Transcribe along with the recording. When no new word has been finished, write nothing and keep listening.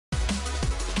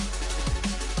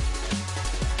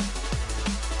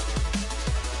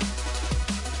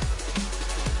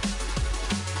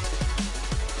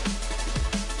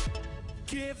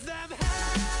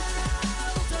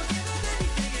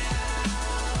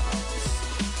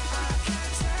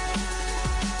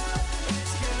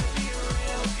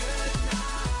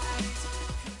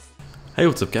Hey,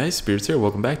 what's up guys, Speirs here,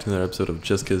 welcome back to another episode of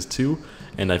Just Cause 2,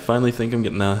 and I finally think I'm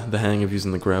getting the hang of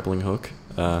using the grappling hook.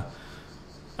 I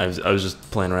was just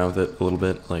playing around with it a little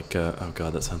bit, like, oh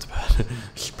god, that sounds bad.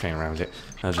 Just playing around with it.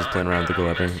 I was just playing around with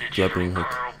the grappling hook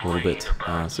a little bit,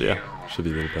 so yeah, should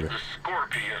be a little better. The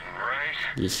scorpion,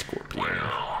 right? The scorpion.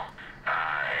 Well,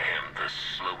 I am the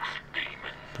sloth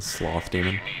demon. The sloth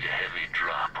demon? If you need a heavy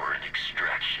drop or an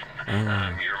extraction, Oh.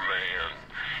 I'm your man.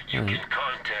 You Alright. can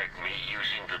contact me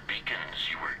using the beacons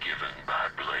you were given by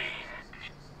Blaine.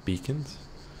 Beacons?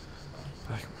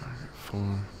 Black market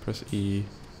 4, press E.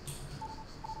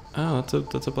 Oh,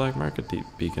 that's a black market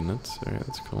beacon, alright,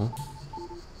 that's cool.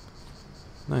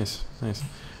 Nice, nice.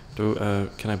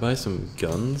 Can I buy some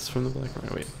guns from the black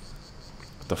market? Wait.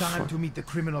 What the Time fuck? to meet the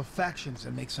criminal factions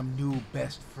and make some new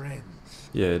best friends.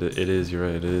 Yeah, it is, you're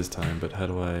right, it is time, but how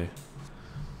do I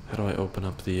open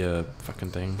up the,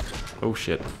 fucking thing? Oh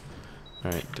shit.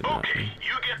 Alright, did not Okay, mean.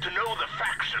 you get to know the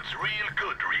factions real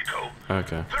good, Rico.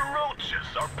 Okay. The Roaches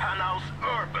are Panau's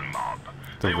urban mob.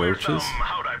 The They wear Roaches? some,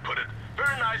 how'd I put it,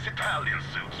 very nice Italian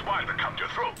suits while they cut your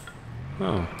throat.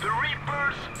 Oh. The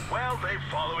Reapers, well, they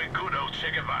follow in good old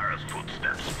Che Guevara's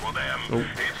footsteps. For them, Oh.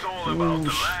 it's all about the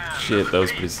land Shit, and the that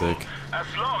was pretty people. sick. As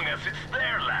long as it's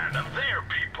their land and their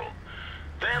people.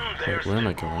 Then there's where am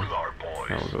I the going? Ular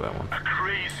boys. Oh, look at that one. A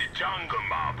crazy jungle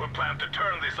mob who plan to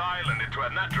turn this island into a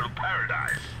natural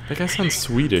paradise. That guy sounds Meaning,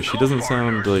 Swedish. He no doesn't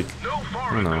sound foreigners, like, no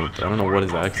I don't know what his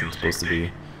foreign accent's supposed to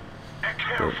be. And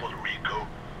careful, Rico.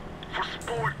 For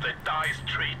sport that dies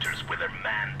traitors with their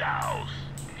man-dows.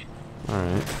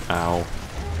 Alright. Ow.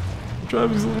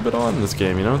 Driving's a little bit odd in this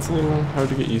game, you know? It's a little hard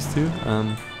to get used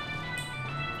to.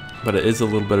 But it is a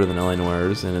little better than LA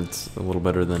Noirs, and it's a little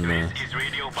better than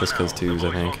Just Cause 2's,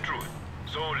 I think.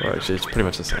 Or actually, it's pretty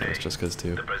much the same as Just Cause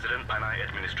 2. The President Panay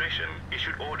administration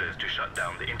issued orders to shut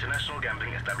down the international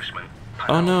gambling establishment.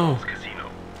 Oh no! Falls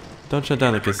Casino. Don't shut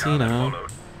down the In the regard that casino.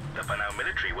 followed, the Panay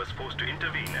military was forced to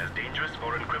intervene as dangerous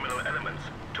foreign criminal elements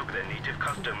took their native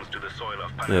customs to the soil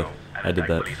of Panay Yeah, and I did attacked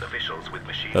that. police officials with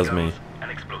machine That was me. guns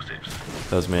and explosives.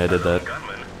 That was me, I did that. A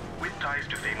gunman with ties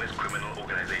to famous criminal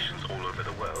organizations all over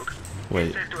the world Wait.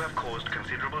 is said to have caused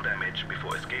considerable damage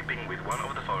before escaping with one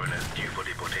of the foreigners due for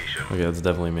deportation. Okay, that's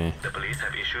definitely me. The police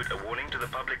have issued a warning to the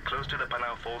public close to the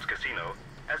Panay Falls Casino,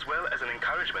 as well as an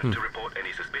encouragement to report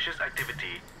any suspicious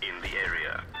activity in the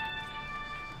area.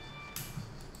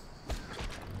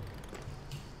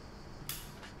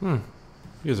 You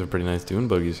guys have pretty nice dune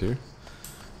buggies here.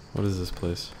 What is this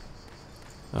place?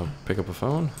 Oh, pick up a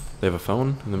phone? They have a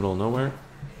phone in the middle of nowhere?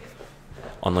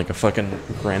 On like a fucking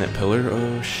granite pillar?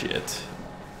 Oh shit.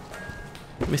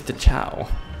 Mr. Chow.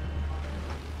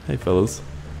 Hey fellas.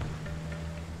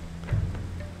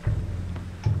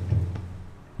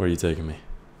 Where are you taking me?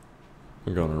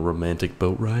 We're going on a romantic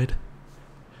boat ride?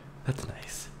 That's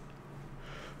nice.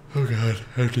 Oh god,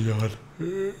 I have to yawn.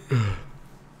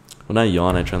 When I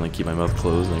yawn, I try and like keep my mouth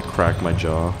closed and I crack my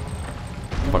jaw.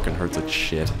 Fucking hurts like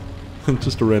shit.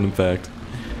 Just a random fact.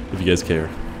 If you guys care.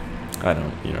 I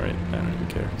don't, you know, right? I don't even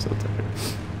care, so it's okay.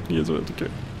 You guys don't have to care.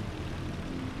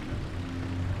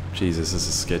 Jesus, this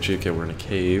is sketchy. Okay, we're in a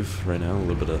cave right now. A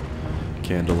little bit of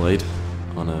candlelight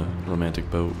on a romantic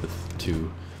boat with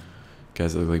two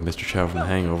guys that look like Mr. Chow from The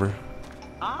Hangover.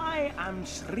 I am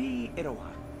Sri Irwan,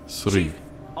 Sri. chief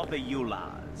of the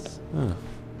Ulars. Ah,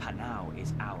 Panau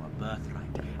is our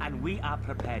birthright, and we are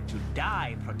prepared to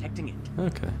die protecting it.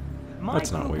 okay. My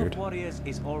That's not group weird. of warriors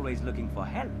is always looking for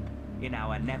help in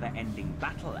our never-ending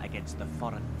battle against the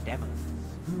foreign devils.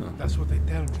 That's what they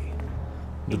tell me.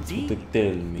 That's what Indeed, they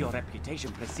tell me. your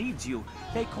reputation precedes you.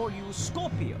 They call you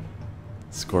Scorpio. You are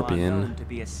Scorpion. known to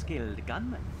be a skilled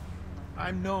gunman.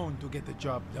 I'm known to get the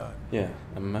job done. Yeah,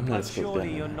 I'm not a But skilled surely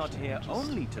gunman, you're not actually. here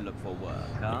only to look for work,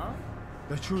 huh?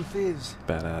 The truth is,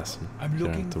 Badass. And I'm you don't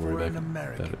looking have to for worry an about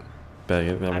American.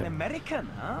 it. An American,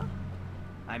 huh?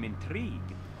 I'm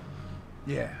intrigued.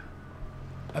 Yeah,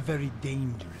 a very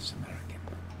dangerous American.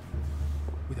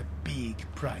 With a big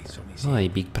price on his Oh, head. a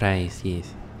big price,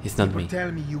 yes. It's not People me.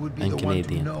 tell me you would be I'm the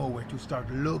Canadian. one to know where to start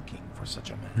looking for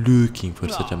such a man. Looking for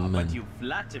such a Ah, man. But you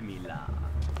flatter me, La.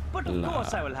 But of La.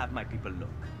 course I will have my people look.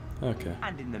 Okay,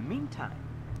 And in the meantime,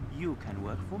 you can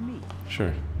work for me.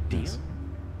 sure. Deal? Yes.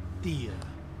 Deal.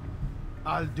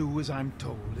 I'll do as I'm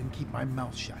told and keep my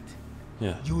mouth shut.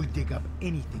 Yeah. You'll dig up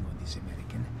anything on this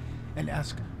American and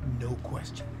ask no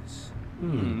questions.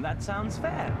 That sounds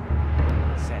fair,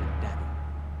 said Daddy.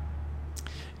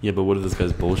 Yeah, but what if this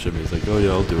guy's bullshit me? He's like, oh yeah,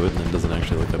 I'll do it, and then doesn't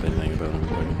actually look up anything about him.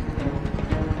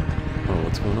 Like, oh,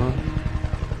 what's going on?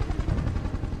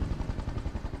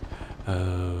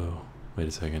 Oh, wait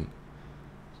a second.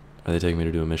 Are they taking me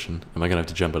to do a mission? Am I gonna have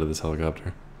to jump out of this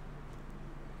helicopter?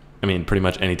 I mean, pretty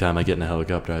much anytime I get in a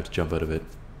helicopter, I have to jump out of it.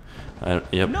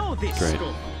 Yep, Know this, great.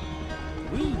 Scope.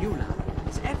 We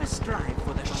Ulars ever strive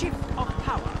for the shift of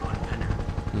power on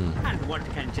Panam. And what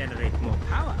can generate more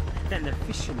power than the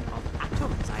fission of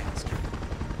atoms, I ask you?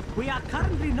 We are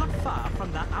currently not far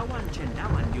from the Awan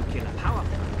Chendawan nuclear power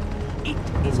plant. It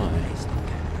is a place that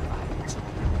can provide so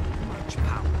much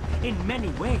power in many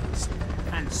ways.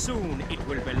 And soon it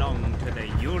will belong to the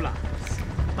Ulars.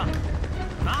 But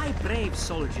my brave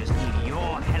soldiers need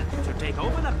your help to take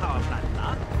over the power plant,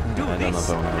 lad. Do this,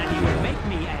 and you will make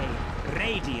me a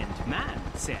radiant man,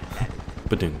 sir.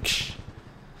 Badunch.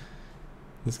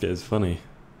 This guy's funny.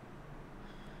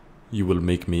 You will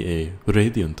make me a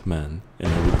radiant man,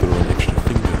 and I will grow an extra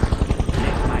finger.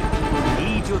 Let my people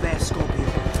lead you there,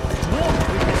 Scorpion. Walk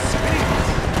with the spirit.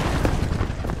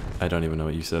 I don't even know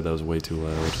what you said. That was way too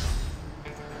loud.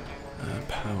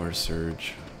 Power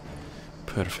surge.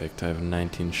 Perfect. I have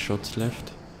 19 shots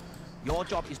left. Your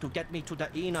job is to get me to the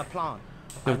inner plant.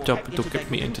 Your job is to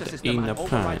get me into the inner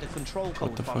plant.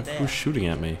 What the fuck? Who's shooting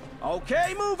at me?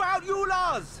 Okay, move out,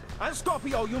 Ulars! And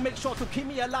Scorpio, you make sure to keep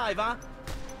me alive, huh?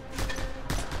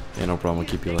 Yeah, no problem. We'll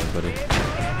keep you alive, buddy.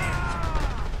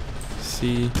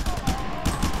 See.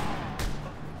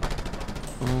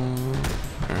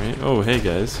 Alright. Oh, hey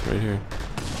guys. Right here.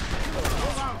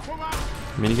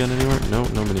 Minigun anywhere? No,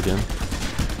 no minigun.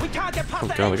 We can't get past Oh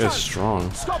god, that guy's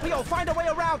strong. Scorpio, find a way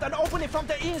around and open it from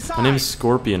the inside. My name is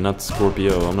Scorpion, not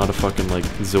Scorpio. I'm not a fucking, like,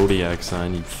 zodiac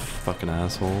sign, you fucking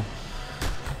asshole.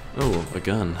 Oh, a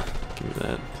gun. Give me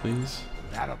that, please.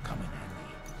 That'll come in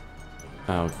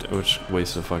handy. Ow, which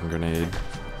wasted a fucking grenade.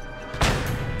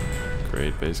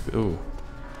 Great, basically. Oh.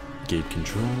 Gate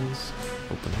controls.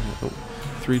 Open it. Oh.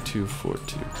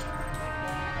 3242.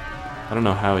 I don't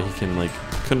know how he can, like...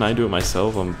 Couldn't I do it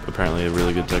myself? I'm apparently a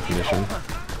really good technician.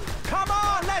 Come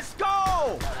on, let's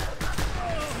go!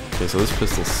 Okay, so this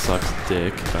pistol sucks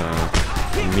dick.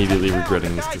 Immediately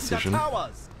regretting this decision. Oh,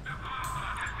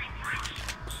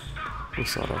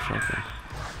 sawed-off shotgun.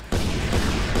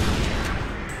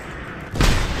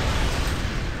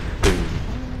 Boom.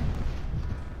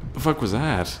 The fuck was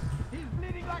that?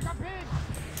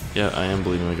 Yeah, I am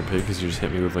bleeding like a pig because you just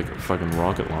hit me with like a fucking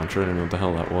rocket launcher. I don't know what the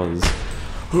hell that was.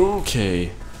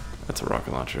 Okay. That's a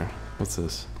rocket launcher. What's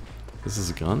this? This is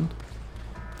a gun?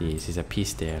 This is a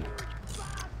pistol.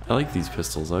 I like these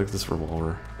pistols. I like this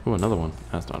revolver. Oh, another one.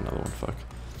 That's not another one. Fuck.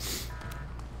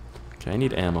 Okay, I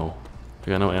need ammo.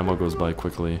 Like, I know ammo goes by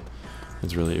quickly.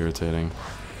 It's really irritating.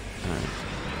 Alright.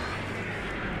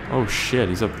 Oh shit,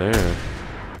 he's up there.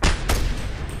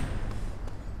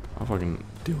 I'll fucking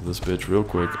deal with this bitch real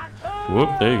quick. Whoop,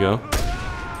 there you go.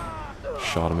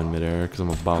 Shot him in midair because I'm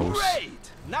a boss. Great!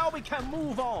 Now we can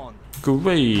move on.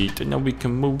 Great! Now we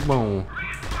can move on.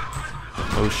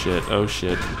 Oh shit, oh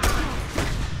shit.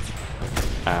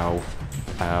 Ow.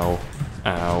 Ow.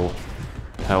 Ow.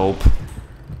 Help.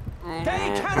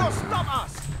 They cannot stop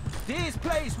us! This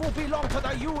place will belong to the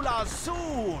Ulars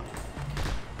soon!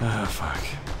 Ah, fuck.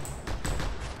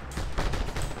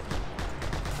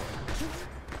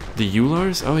 The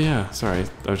Ulars? Oh yeah, sorry.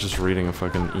 I was just reading a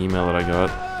fucking email that I got.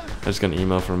 I just got an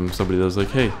email from somebody that was like,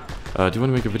 hey, do you want to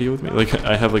make a video with me? Like,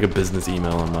 I have like a business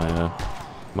email on my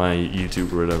my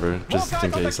YouTube or whatever, just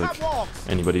in case like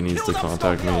anybody needs to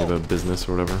contact me about business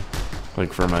or whatever,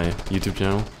 like for my YouTube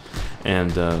channel.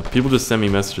 And people just send me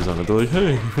messages on it. They're like,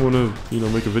 hey, you want to, you know,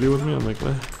 make a video with me? I'm like,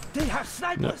 what? They have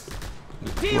snipers.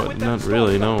 No. What? Not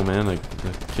really, no, man. I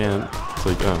can't. It's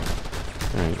like, oh,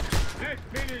 alright.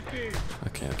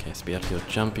 Okay, okay, Speirs, you're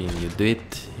jumping, you do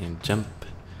it, you jump,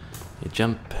 you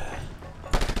jump.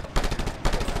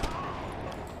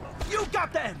 You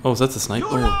got them. Oh, that's a sniper.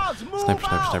 Oh, sniper,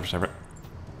 sniper, sniper, sniper.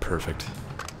 Perfect.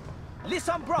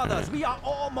 Listen, brothers, we are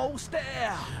almost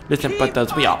there. Listen,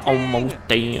 brothers, we are almost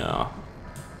there.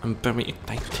 I'm very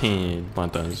excited,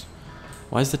 brothers.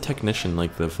 Why is the technician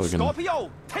like the fucking Scorpio,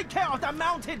 take care of the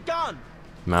mounted gun.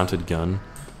 mounted gun?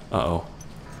 Uh-oh.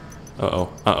 Uh-oh.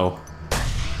 Uh-oh.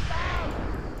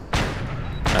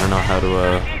 I don't know how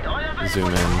to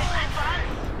zoom in.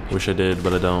 Wish I did,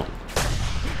 but I don't.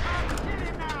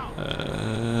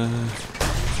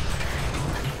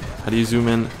 How do you zoom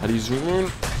in? How do you zoom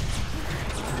in?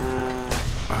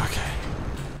 Okay.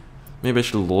 Maybe I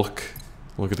should look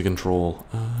at the control.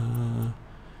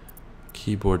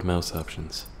 Keyboard mouse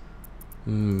options.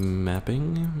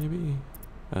 Mapping, maybe?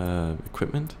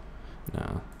 Equipment?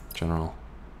 No. General.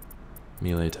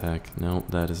 Melee attack. No,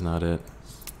 that is not it.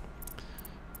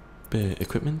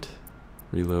 Equipment?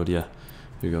 Reload, yeah.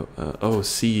 Here we go. Oh,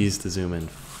 C's to zoom in.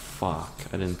 Fuck.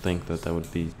 I didn't think that that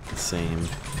would be the same.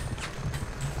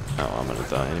 Oh, I'm gonna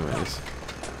die anyways.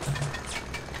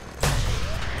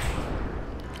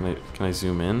 Can I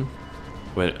zoom in?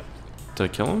 Wait, did I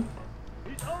kill him?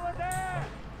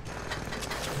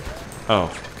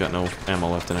 Oh, got no ammo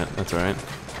left in it. That's alright.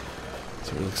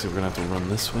 So it looks like we're gonna have to run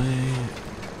this way.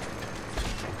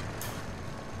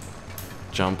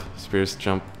 Jump. Speirs,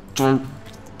 jump. Jump!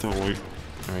 There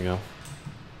we go.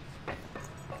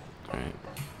 Alright.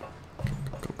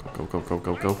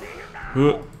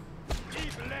 Go.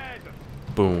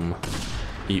 Boom.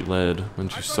 Eat lead. Why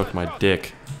don't you suck my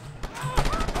dick?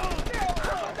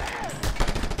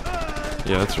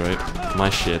 Yeah, that's right. My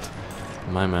shit.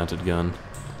 My mounted gun.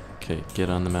 Okay, get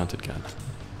on the mounted gun.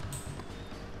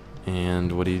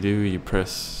 And what do? You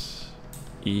press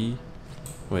E?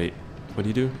 Wait, what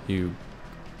do? You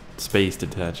space to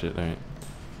detach it, alright.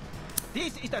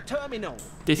 This is the terminal.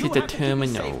 This is the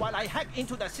terminal. Keep me safe while I hack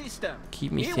into the system.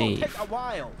 Keep me it safe. Will take a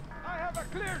while. I have a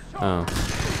clear shot. Oh.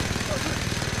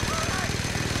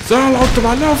 Sail out to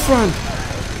my left front!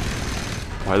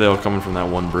 Why are they all coming from that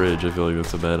one bridge? I feel like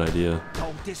that's a bad idea.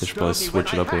 They should probably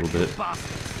switch it up a little bit.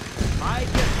 I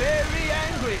get very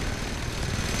angry.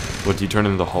 What, do you turn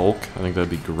into the Hulk? I think that'd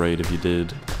be great if you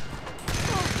did.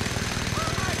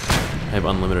 I have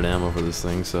unlimited ammo for this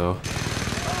thing, so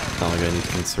it's not like I need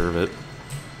to conserve it.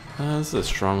 This is a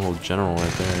stronghold general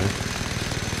right there.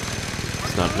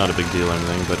 It's not a big deal or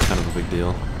anything, but kind of a big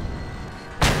deal.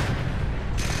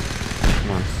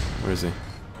 Come on, where is he?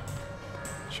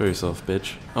 Show yourself,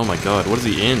 bitch. Oh my god, what is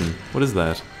he in? What is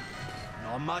that?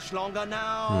 Not much longer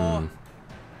now.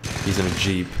 He's in a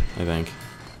Jeep, I think.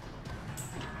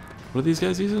 What are these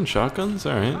guys using? Shotguns?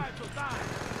 Alright.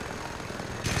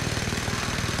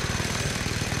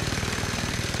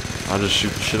 I'll just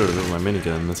shoot the shit out of it with my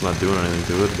minigun. That's not doing anything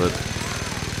to it, but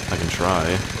I can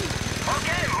try.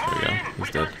 There we go.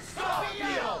 He's dead.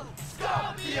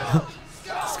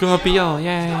 Scorpio,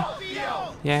 yay!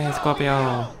 Yeah,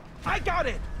 Scorpio. I got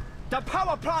it. The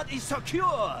power plant is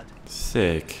secured.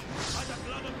 Sick.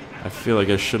 I feel like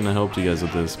I shouldn't have helped you guys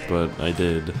with this, but I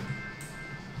did.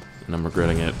 And I'm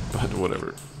regretting it, but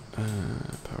whatever.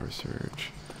 Power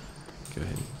surge. Go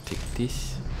ahead and take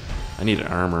this. I need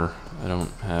armor. I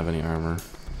don't have any armor.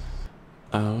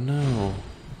 Oh no.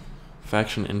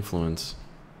 Faction influence.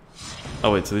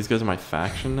 Oh wait, so these guys are my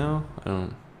faction now? I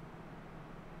don't...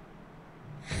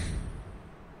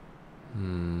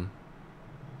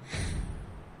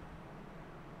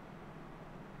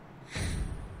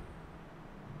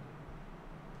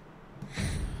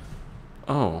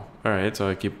 Oh, alright, so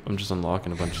I'm just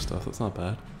unlocking a bunch of stuff. That's not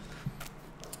bad.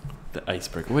 The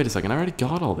icebreaker. Wait a second, I already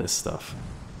got all this stuff.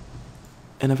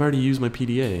 And I've already used my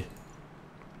PDA.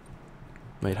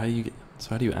 Wait, how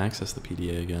do you access the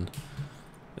PDA again?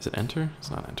 Is it enter? It's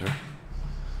not enter.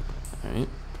 Alright.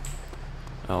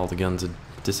 All the guns had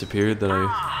disappeared that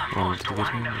I wanted to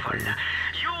get in.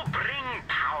 You bring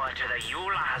power to the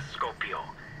Eula, Scorpio.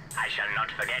 I shall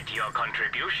not forget your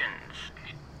contributions.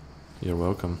 You're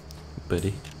welcome,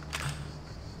 buddy.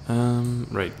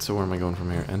 Right, so where am I going from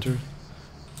here? Enter?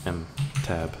 M.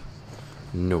 Tab.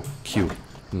 No. Q.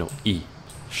 No. E.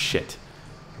 Shit.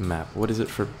 Map. What is it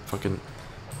for fucking...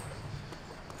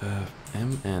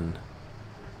 M. N.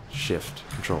 Shift.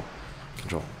 Control.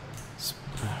 Control.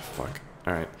 Fuck.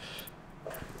 Alright.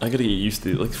 I gotta get used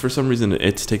to... Like, for some reason,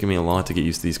 it's taken me a lot to get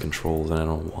used to these controls, and I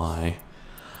don't know why.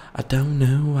 I don't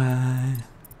know why.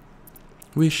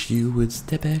 Wish you would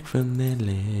step back from that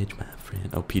ledge, my friend.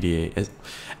 Oh, PDA.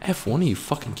 F1, are you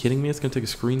fucking kidding me? It's gonna take a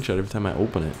screenshot every time I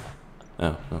open it.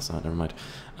 Oh, no, it's not. Never mind.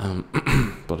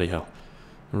 Bloody hell.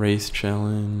 Race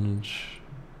challenge.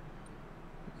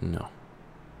 No.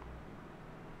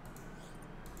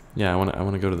 Yeah, I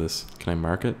wanna go to this. Can I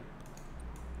mark it?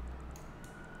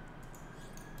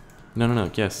 No.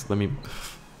 Yes, let me...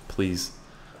 Please.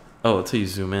 Oh, that's how you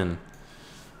zoom in.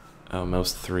 Oh,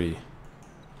 mouse 3.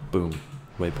 Boom.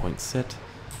 Waypoint set.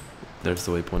 There's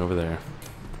the waypoint over there.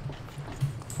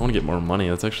 I want to get more money.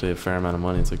 That's actually a fair amount of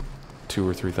money. It's like $2,000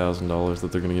 or $3,000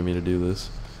 that they're gonna give me to do this.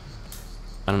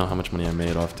 I don't know how much money I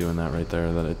made off doing that right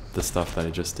there. The stuff that I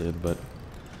just did, but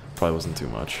probably wasn't too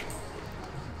much.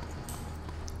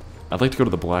 I'd like to go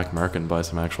to the black market and buy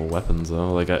some actual weapons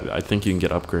though. Like I think you can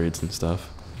get upgrades and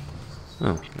stuff.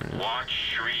 Oh. Right.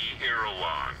 Watch Sri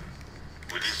Irwan.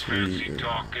 With his fancy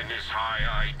talk and his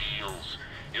high ideals,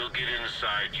 he'll get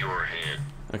inside your head.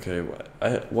 Okay,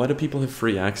 why do people have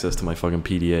free access to my fucking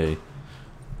PDA?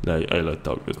 I let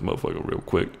talk this motherfucker real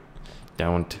quick.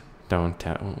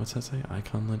 Downtown. What's that say?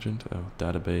 Icon legend? Oh,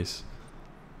 database.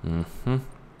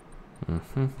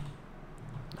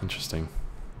 Interesting.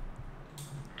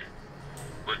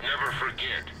 But never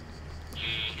forget,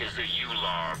 he is a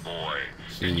Ular boy.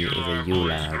 He is a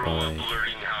Ular boy.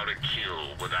 Learning how to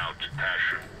kill without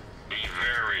passion. Be be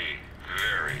very,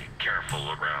 very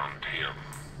careful around him.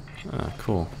 Ah,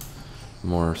 cool.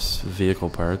 More vehicle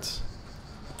parts.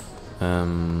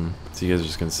 So you guys are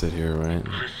just gonna sit here, right?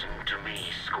 Listen to me,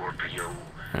 Scorpio.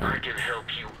 I can help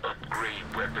you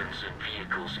upgrade weapons and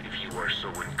vehicles if you are so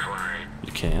inclined.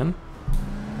 You can?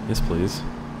 Yes, please.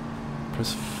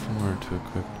 Press 4 to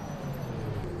equip.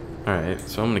 Alright,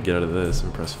 so I'm gonna get out of this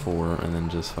and press 4 and then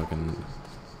just fucking...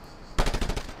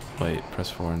 Wait, press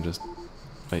 4 and just...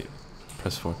 Wait,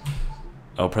 press 4.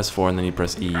 Oh, press 4 and then you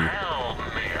press E. How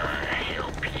may I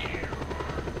help you?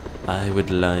 I would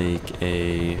like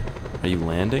a... Are you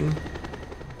landing?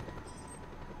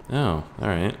 Oh,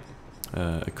 alright.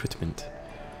 Equipment.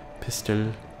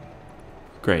 Pistol.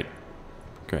 Great.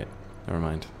 Great. Never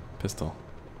mind. Pistol.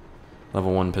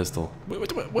 Level 1 pistol. Wait.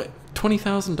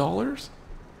 $20,000?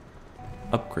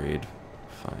 Upgrade.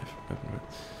 5.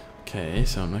 Okay,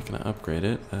 so I'm not gonna upgrade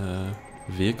it.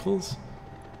 Vehicles?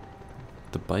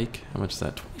 The bike? How much is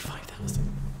that?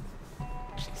 25,000.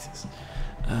 Jesus.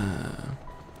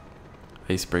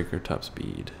 Icebreaker top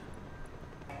speed.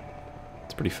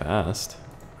 It's pretty fast.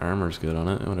 Armor's good on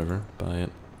it. Whatever. Buy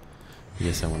it.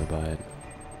 Yes, I want to buy it.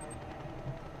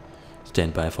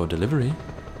 Stand by for delivery.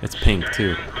 It's pink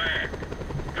too.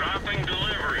 Dropping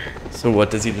delivery. So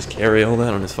what, does he just carry all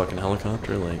that on his fucking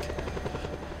helicopter? Like,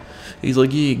 he's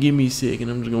like, yeah, give me a second,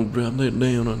 I'm just gonna drop that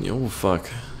down on you. Oh fuck,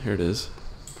 here it is.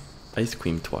 Ice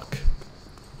cream twuck.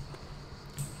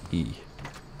 E.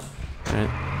 Alright.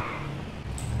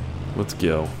 Let's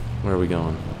go. Where are we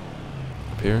going?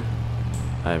 Up here?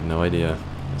 I have no idea.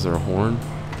 Is there a horn?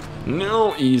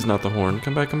 No, E's not the horn.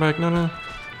 Come back, no.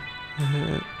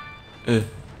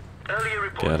 Earlier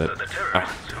reports Got it. that the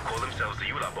terrorists, who call themselves the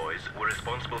Yula Boys, were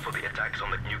responsible for the attacks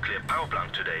on the nuclear power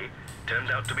plant today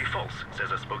turned out to be false,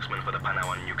 says a spokesman for the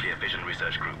Panawan Nuclear Fission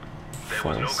Research Group. There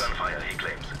was no gunfire, he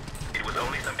claims. It was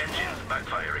only some engines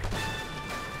backfiring.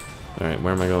 Alright,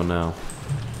 where am I going now?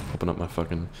 Open up my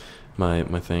fucking... my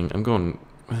thing. I'm going...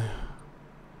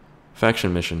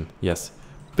 Faction mission. Yes.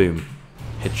 Boom.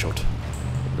 Headshot.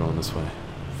 I'm going this way.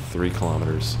 3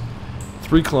 kilometers.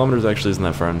 3 kilometers actually isn't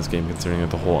that far in this game, considering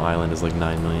that the whole island is like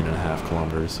 9.5 million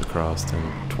kilometers across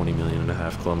and 20.5 million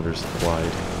kilometers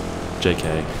wide.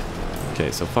 JK.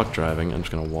 Okay, so fuck driving. I'm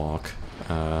just gonna walk.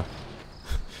 I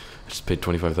just paid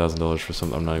 $25,000 for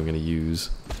something I'm not even gonna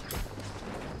use.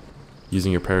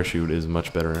 Using your parachute is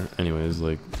much better. Anyways,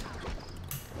 like,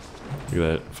 look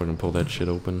at that. Fucking pull that shit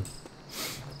open.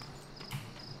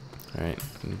 Alright,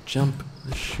 jump,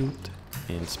 shoot,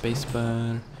 and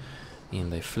spacebar.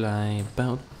 And I fly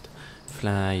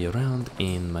around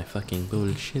in my fucking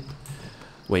bullshit.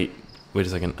 Wait a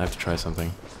second, I have to try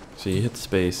something. So you hit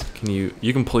space, you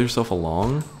can pull yourself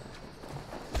along?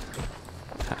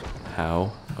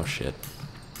 How? Oh shit.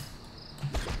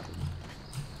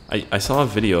 I saw a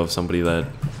video of somebody that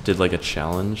did like a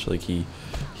challenge, like he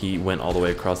went all the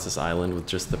way across this island with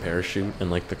just the parachute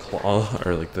and like the claw,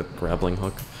 or like the grappling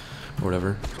hook, or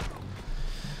whatever.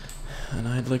 And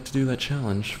I'd like to do that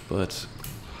challenge, but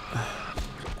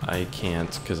I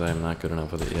can't because I'm not good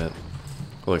enough with it yet.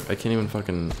 Look, I can't even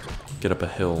fucking get up a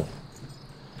hill.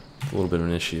 It's a little bit of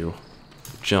an issue.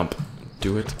 Jump.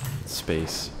 Do it.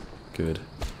 Space. Good.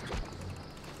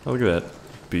 Oh, look at that.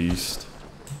 Beast.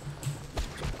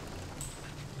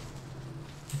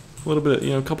 A little bit,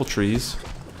 a couple trees.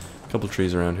 A couple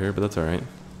trees around here, but that's alright.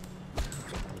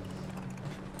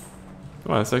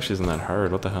 Oh, this actually isn't that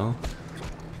hard. What the hell?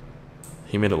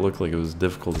 He made it look like it was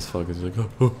difficult as fuck. He's like,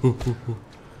 oh.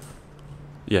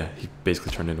 Yeah, he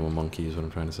basically turned into a monkey is what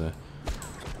I'm trying to say.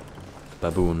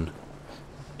 Baboon.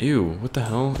 Ew, what the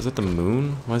hell? Is that the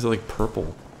moon? Why is it like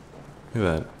purple? Look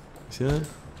at that. You see that?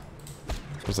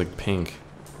 It was like pink.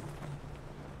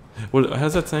 What?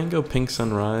 How's that saying go? Pink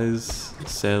sunrise,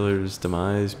 sailor's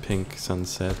demise, pink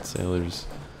sunset, sailor's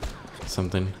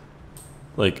something.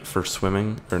 Like for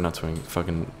swimming, or not swimming,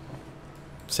 fucking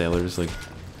sailors, like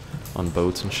on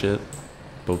boats and shit.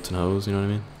 Boats and hoes, you know what I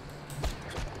mean?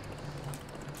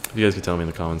 If you guys could tell me in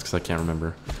the comments, because I can't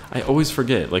remember. I always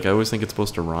forget. Like, I always think it's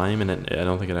supposed to rhyme, and I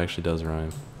don't think it actually does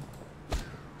rhyme.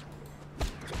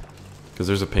 Because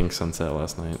there's a pink sunset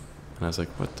last night, and I was like,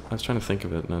 what? I was trying to think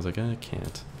of it, and I was like, I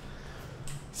can't.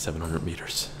 700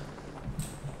 meters.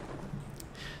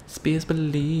 Speirs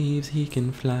believes he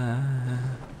can fly.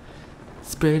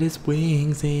 Spread his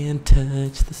wings and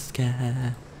touch the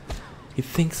sky. He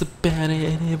thinks about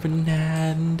it every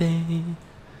night and day.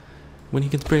 When he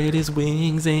can spread his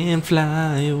wings and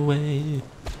fly away.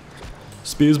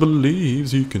 Speirs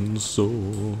believes he can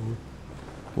soar.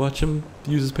 Watch him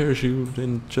use his parachute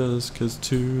and just 'cause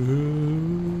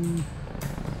too.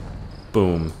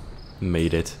 Boom.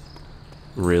 Made it.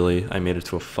 Really? I made it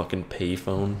to a fucking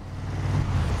payphone?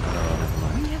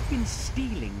 We have been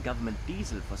stealing government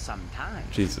diesel for some time.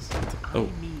 Jesus. Oh, I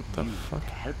need the you fuck?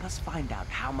 to help us find out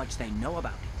how much they know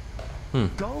about it. Hmm.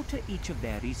 Go to each of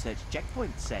their research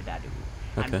checkpoints, said Adu,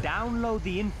 Okay. and download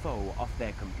the info off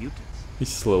their computers. He's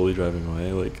slowly driving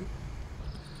away, like...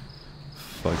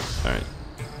 Fuck. Alright.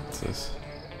 What's this?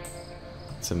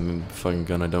 It's a fucking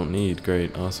gun I don't need.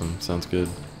 Great. Awesome. Sounds good.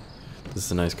 This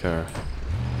is a nice car.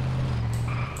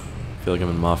 I feel like I'm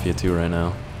in Mafia 2 right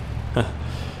now.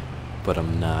 But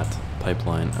I'm not.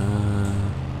 Pipeline.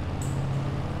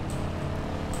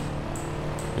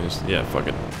 Yeah, fuck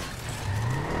it.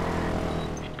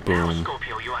 Boom.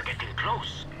 Scorpio, you are getting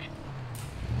close.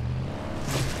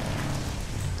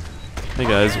 Hey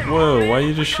guys, whoa, why are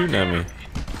you just shooting at me?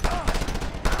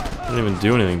 I didn't even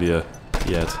do anything to you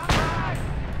yet.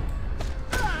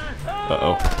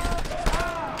 Uh-oh.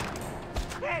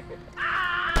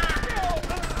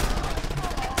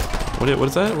 What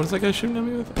is that? What is that guy shooting at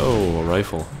me with? Oh, a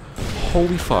rifle.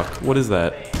 Holy fuck, what is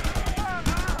that?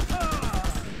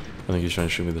 I think he's trying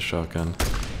to shoot me with a shotgun.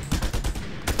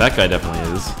 That guy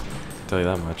definitely is. I'll tell you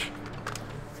that much.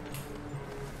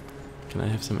 Can I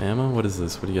have some ammo? What is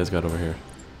this? What do you guys got over here?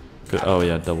 Good. Oh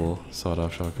yeah, double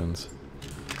sawed-off shotguns.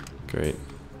 Great.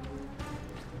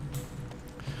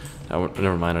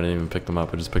 Never mind, I didn't even pick them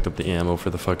up. I just picked up the ammo for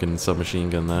the fucking submachine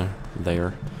gun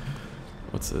there.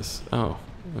 What's this? Oh,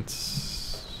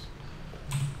 it's...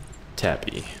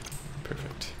 Tappy.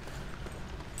 Perfect.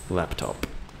 Laptop.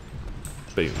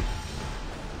 Boom.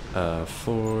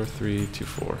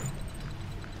 4324.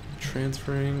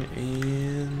 Transferring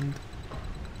and...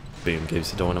 Boom, gave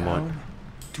Sedona one.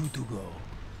 Two to go.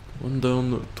 One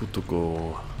down, two to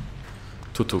go.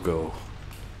 Two to go.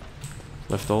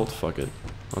 Left alt, fuck it.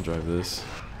 I'll drive this.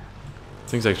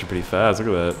 This thing's actually pretty fast, look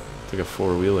at that. It's like a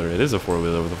four-wheeler. It is a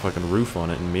four-wheeler with a fucking roof on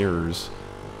it and mirrors.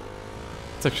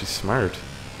 It's actually smart.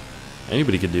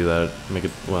 Anybody could do that. Make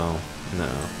it, well, no.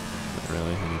 Not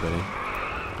really, anybody.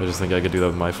 I just think I could do that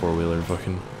with my four-wheeler,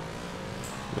 fucking...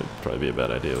 It'd probably be a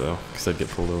bad idea though, because I'd get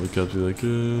pulled over. Cops be like,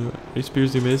 are you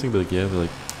Speirs the Amazing? I'd be like, yeah. I'd be like,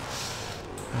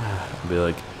 I'd be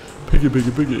like, piggy,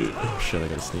 piggy, piggy. Oh shit, I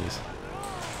gotta sneeze.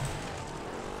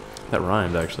 That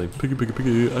rhymed actually. Piggy, piggy,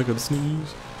 piggy, I gotta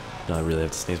sneeze. No, I really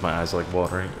have to sneeze. My eyes are like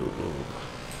watering. Ooh.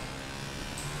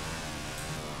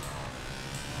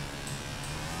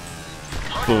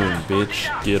 Boom, bitch.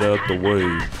 Get out the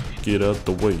way. Get out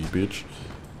the way, bitch.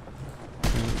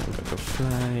 I'm gonna go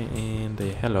fly and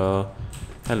hello.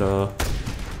 Hello.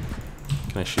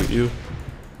 Can I shoot you?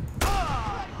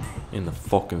 In the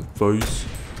fucking face.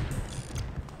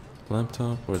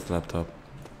 Laptop? Where's the laptop?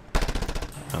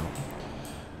 Oh.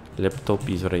 Laptop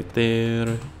is right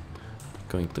there.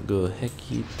 Going to go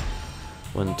heck it.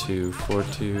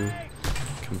 1242.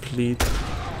 Complete.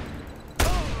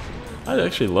 I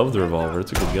actually love the revolver.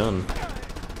 It's a good gun.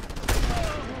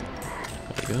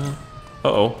 There we go.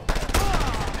 Uh-oh.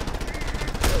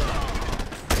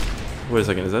 Wait a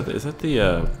second, is that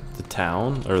the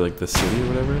town or like the city or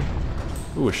whatever?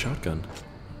 Ooh, a shotgun.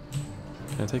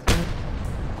 Can I take that?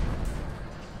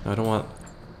 No, I don't want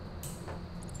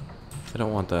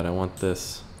that. I want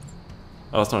this.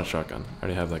 Oh, it's not a shotgun. I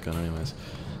already have that gun anyways.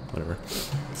 Whatever. It's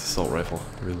an assault rifle.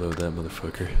 Reload that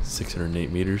motherfucker.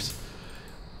 608 meters.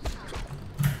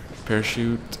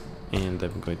 Parachute, and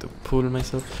I'm going to pull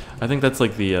myself. I think that's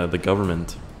like the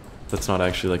government. That's not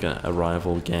actually like a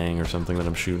rival gang or something that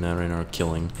I'm shooting at right now, or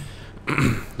killing.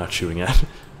 Not shooting at.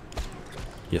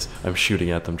 Yes, I'm shooting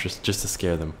at them just to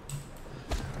scare them.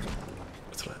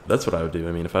 That's what I would do.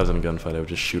 I mean, if I was in a gunfight, I would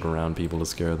just shoot around people to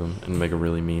scare them and make a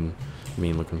really mean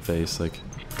looking face, like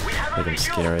I'm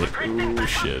scary. Ooh,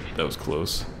 shit, that was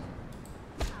close.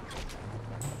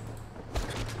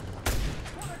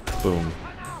 Boom.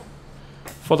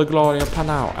 For the glory of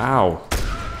Panau. Ow.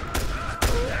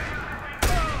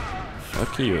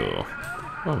 Fuck you.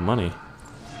 Oh, money.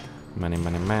 Money,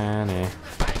 money, money.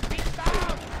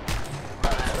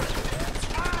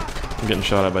 I'm getting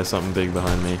shot at by something big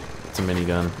behind me. It's a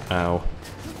minigun. Ow.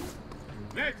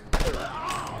 I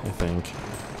think.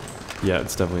 Yeah,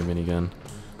 it's definitely a minigun.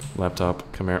 Laptop,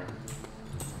 come here.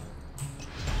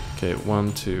 Okay,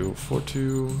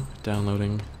 1242.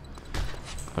 Downloading.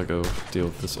 I'll go deal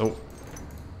with this. Oh.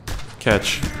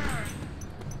 Catch.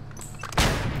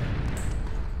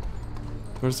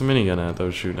 Where's the minigun at that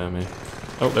was shooting at me?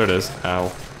 Oh, there it is.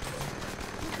 Ow.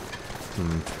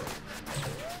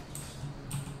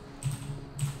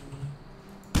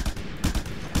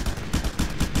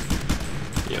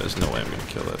 Yeah, there's no way I'm gonna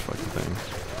kill that fucking thing.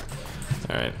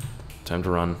 Alright. Time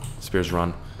to run. Speirs,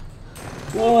 run.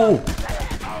 Whoa!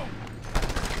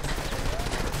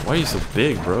 Why are you so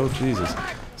big, bro? Jesus.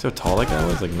 See how tall that guy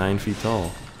was? Like 9 feet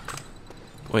tall.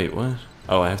 Wait, what?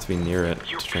 Oh, I have to be near it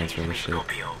to transfer the shit.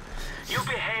 You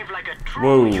behave like a true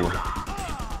Whoa.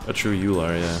 Yular. A true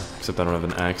Yular, yeah. Except I don't have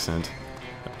an accent.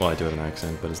 Well, I do have an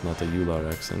accent, but it's not the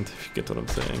Yular accent, if you get what I'm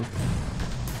saying.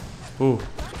 Ooh.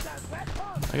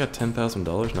 I got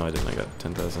 $10,000? No, I didn't. I got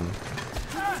 10,000.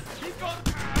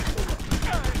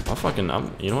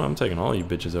 You know what? I'm taking all you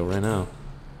bitches out right now.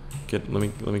 Let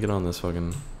me get on this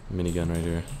fucking minigun right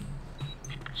here.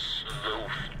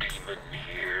 Sleuth demon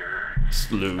here.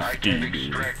 Sleuth I can demon.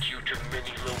 extract you to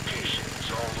many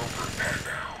locations all over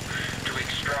Panau. To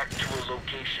extract to a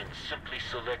location, simply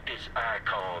select his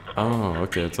icon. Oh,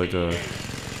 okay. It's like a.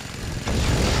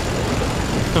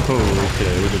 Oh,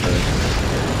 okay. Look at that.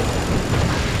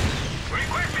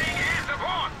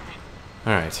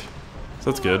 All right. So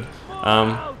that's good.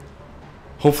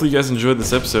 Hopefully you guys enjoyed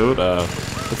this episode.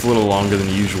 It's a little longer than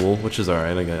usual, which is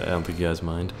alright. I don't think you guys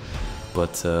mind.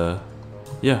 But,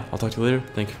 yeah, I'll talk to you later.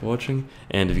 Thank you for watching.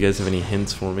 And if you guys have any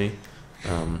hints for me,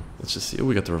 let's just see. Oh,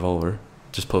 we got the revolver.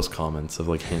 Just post comments of,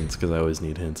 like, hints, because I always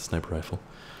need hints. Sniper rifle.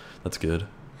 That's good.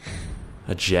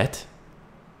 A jet?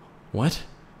 What?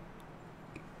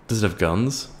 Does it have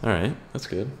guns? Alright, that's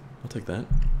good. I'll take that.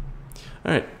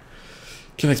 Alright.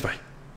 Okay, thanks, bye.